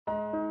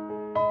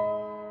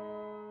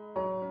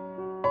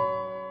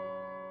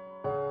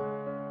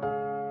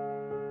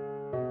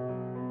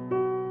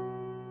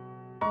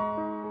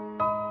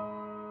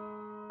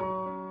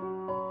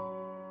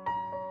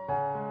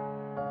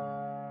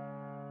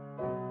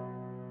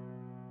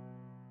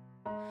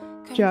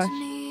Josh,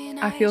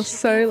 I feel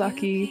so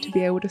lucky to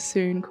be able to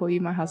soon call you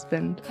my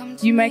husband.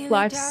 You make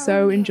life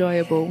so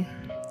enjoyable.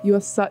 You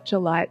are such a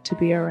light to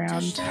be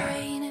around.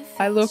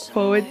 I look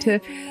forward to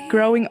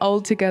growing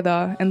old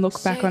together and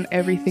look back on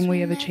everything we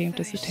have achieved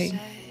as a team.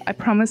 I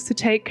promise to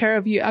take care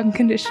of you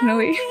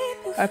unconditionally.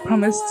 I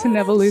promise to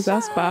never lose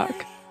our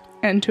spark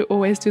and to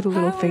always do the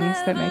little things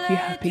that make you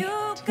happy.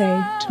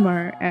 Today,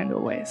 tomorrow, and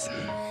always.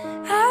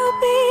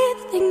 I'll be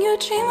the thing you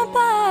dream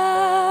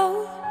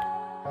about.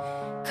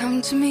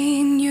 Come to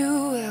me and you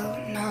will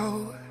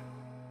know.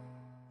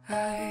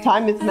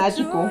 Time is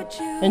magical,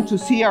 and to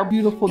see our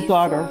beautiful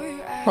daughter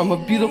from a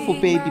beautiful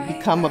baby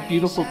become a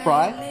beautiful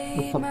bride,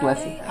 it's a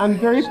blessing. I'm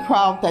very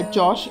proud that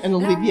Josh and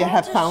Olivia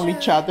have found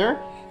each other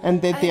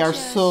and that they are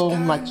so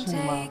much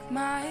in love.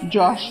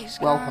 Josh,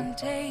 welcome.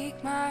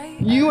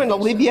 You and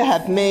Olivia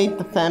have made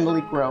the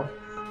family grow.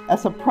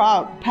 As a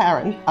proud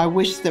parent, I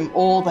wish them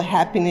all the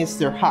happiness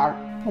their heart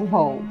can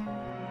hold.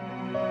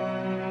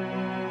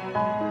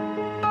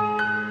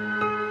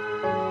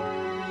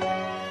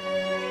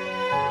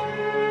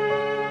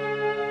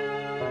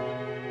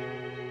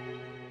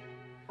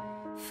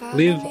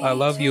 Liv, I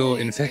love your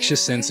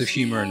infectious sense of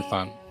humour and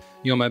fun.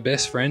 You're my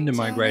best friend and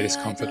my greatest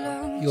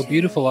confidant. Your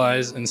beautiful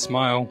eyes and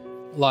smile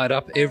light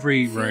up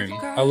every room.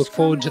 I look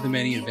forward to the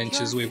many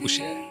adventures we will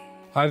share.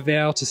 I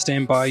vow to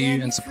stand by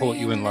you and support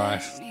you in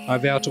life. I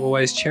vow to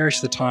always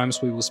cherish the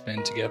times we will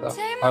spend together.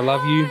 I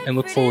love you and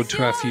look forward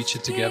to our future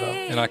together,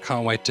 and I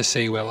can't wait to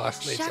see where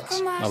life leads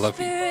us. I love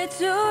you.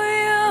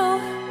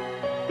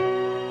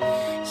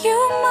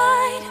 You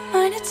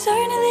mine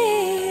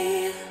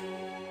eternally.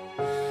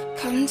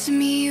 Come to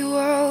me, you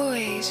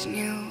always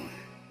knew.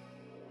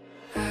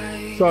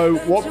 So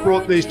what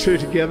brought these two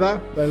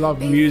together? They love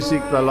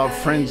music, they love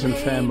friends and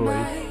family.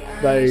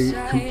 They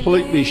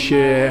completely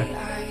share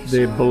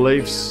their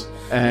beliefs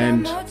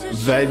and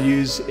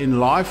values in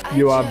life.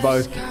 You are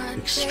both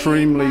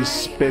extremely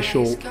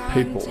special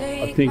people.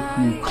 I think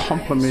you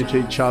complement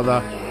each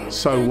other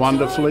so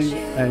wonderfully,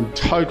 and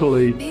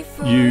totally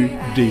you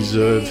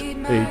deserve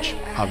each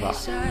other.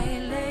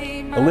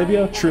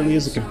 Olivia truly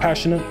is a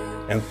compassionate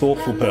and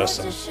thoughtful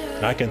person,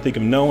 and I can think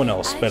of no one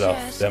else better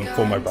than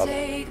for my brother.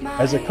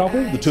 As a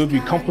couple, the two of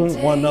you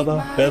complement one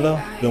another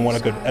better than what I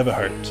could have ever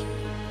hoped.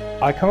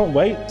 I can't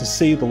wait to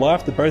see the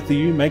life that both of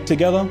you make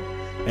together,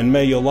 and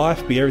may your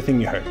life be everything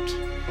you hoped.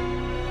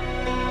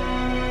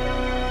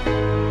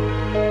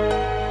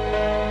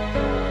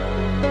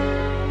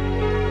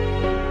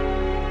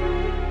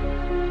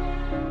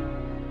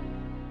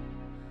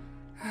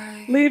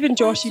 Liv and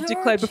Josh, you've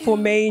declared before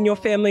me and your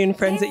family and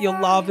friends that you'll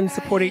love and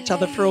support each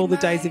other for all the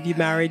days of your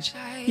marriage.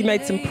 You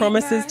made some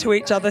promises to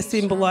each other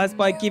symbolised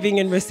by giving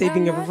and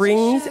receiving of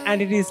rings,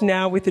 and it is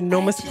now with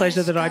enormous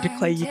pleasure that I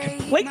declare you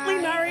completely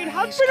married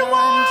husband and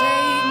wife.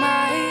 Take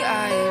my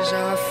eyes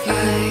off you.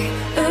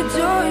 I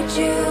adored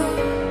you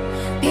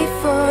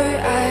before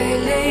I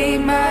laid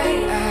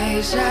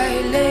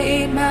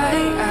my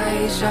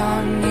eyes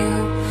on you.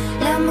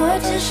 La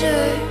moitié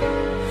je.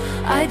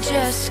 I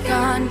just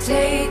can't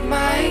take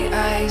my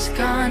eyes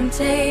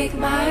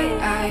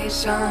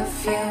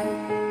off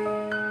you.